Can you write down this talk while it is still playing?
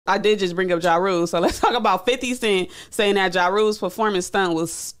I did just bring up Ja Rule. So let's talk about 50 Cent saying that Ja Rule's performance stunt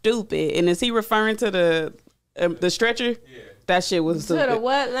was stupid. And is he referring to the stretcher? Yeah. That shit was stupid. To the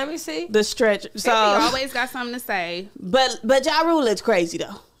what? Let me see. The stretcher. So he always got something to say. But Ja Rule looks crazy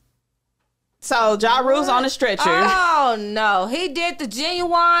though. So Ja Rule's on the stretcher. Oh no, he did the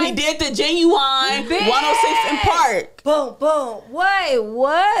Genuine. He did the Genuine 106 in Park. Boom, boom. Wait,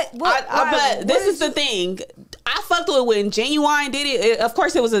 what? But this is the thing. I fucked with when Genuine did it. Of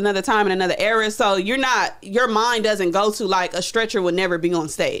course, it was another time and another era. So your mind doesn't go to like a stretcher would never be on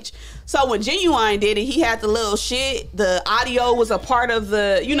stage. So when Genuine did it, he had the little shit. The audio was a part of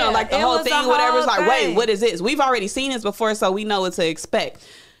the, like the whole thing, whatever. It's like, wait, what is this? We've already seen this before, so we know what to expect.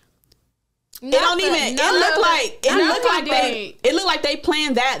 It looked like they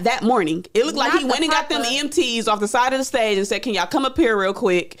planned that morning. It looked like he went and got them EMTs off the side of the stage and said, "Can y'all come up here real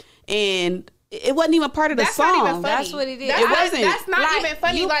quick?" And it wasn't even part of the song. Not even funny. That's what he did. It wasn't. That's not even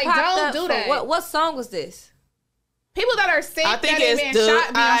funny. Like, don't do that. What song was this? People that are sick, I think that it's been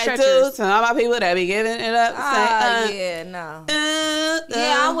shot, be on stretchers. To all my people that be giving it up. Yeah, no.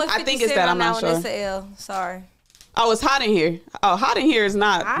 I was. I think it's that. I'm not sure. It's a L. Sorry. Oh, it's Hot in Here. Oh, Hot in Here is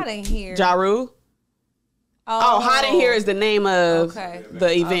not. Hot in Here. Ja Rule. Oh, Hot in Here is the name of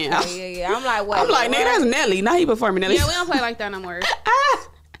the event. Okay, yeah. I'm like, nigga, that's Nelly. Now he performing Nelly. Yeah, we don't play like that no more.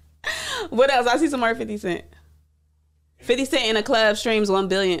 What else? I see some more 50 Cent. 50 Cent in a club streams 1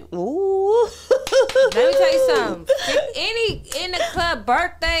 billion. Ooh. Let me tell you something. Any in the club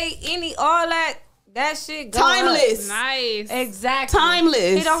birthday, all that shit goes timeless. Up. Nice. Exactly.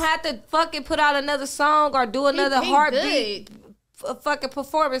 Timeless. He don't have to fucking put out another song or do another heartbeat fucking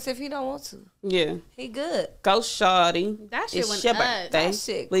performance if he don't want to. Yeah. He good. Go shawty. That shit it's your birthday. That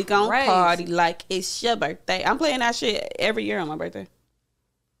shit we gon' crazy. party like it's your birthday. I'm playing that shit every year on my birthday.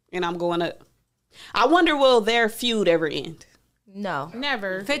 And I'm going up. I wonder, will their feud ever end? No.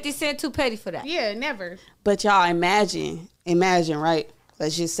 Never. 50 Cent too petty for that. Yeah, never. But y'all imagine, right?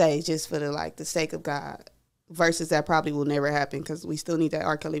 Let's just say, just for the sake of God, verses that probably will never happen because we still need that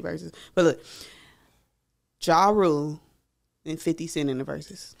R. Kelly verses. But look, Ja Rule and 50 Cent in the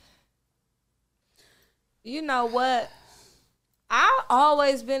verses. You know what? I've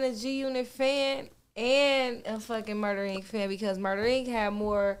always been a G Unit fan and a fucking Murder Inc. fan because Murder Inc. had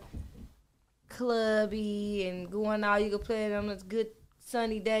more clubby and going out. You could play it on a good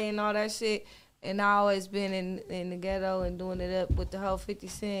sunny day and all that shit. And I always been in the ghetto and doing it up with the whole 50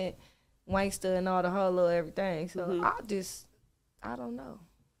 Cent, Wankster and all the whole little everything. So I don't know.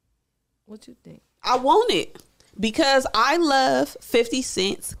 What you think? I want it. Because I love 50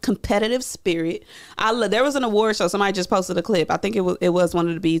 Cent's competitive spirit. There was an award show. Somebody just posted a clip. I think it was one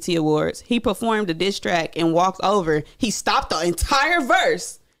of the BET Awards. He performed a diss track and walked over. He stopped the entire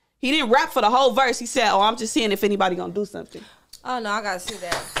verse. He didn't rap for the whole verse. He said, "Oh, I'm just seeing if anybody gonna do something." Oh no, I gotta see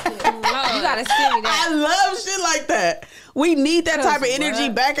that. Yeah. You gotta see me that. I love shit like that. We need that type of energy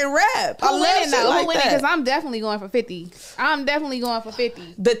back in rap. I love shit like that. Because I'm definitely going for 50.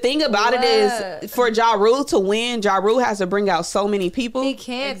 The thing about it is, for Ja Rule to win, Ja Rule has to bring out so many people. He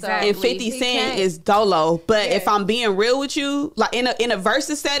can't, exactly. And 50 Cent is dolo. But if I'm being real with you, like in a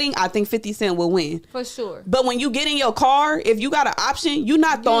versus setting, I think 50 Cent will win. For sure. But when you get in your car, if you got an option, you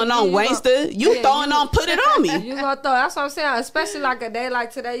not throwing on Wankster. You throwing on Put It On Me. You gonna throw. That's what I'm saying. Especially like a day like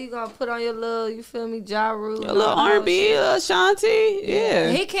today, you gonna put on your little, you feel me, Ja Rule. Your little R&B, Shanti.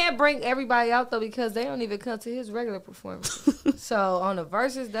 Yeah. He can't bring everybody out though because they don't even come to his regular performance. So on the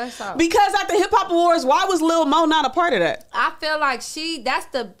verses, that's all. Because at the Hip Hop Awards, why was Lil Mo not a part of that? I feel like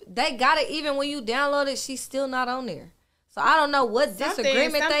they got it even when you download it, she's still not on there. So I don't know what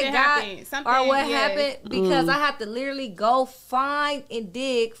disagreement they got or what happened because I have to literally go find and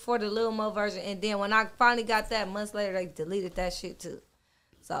dig for the Lil Mo version. And then when I finally got that months later, they deleted that shit too.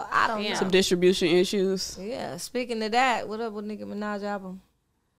 So I don't know. Some distribution issues. Yeah. Speaking of that, what up with Nicki Minaj album?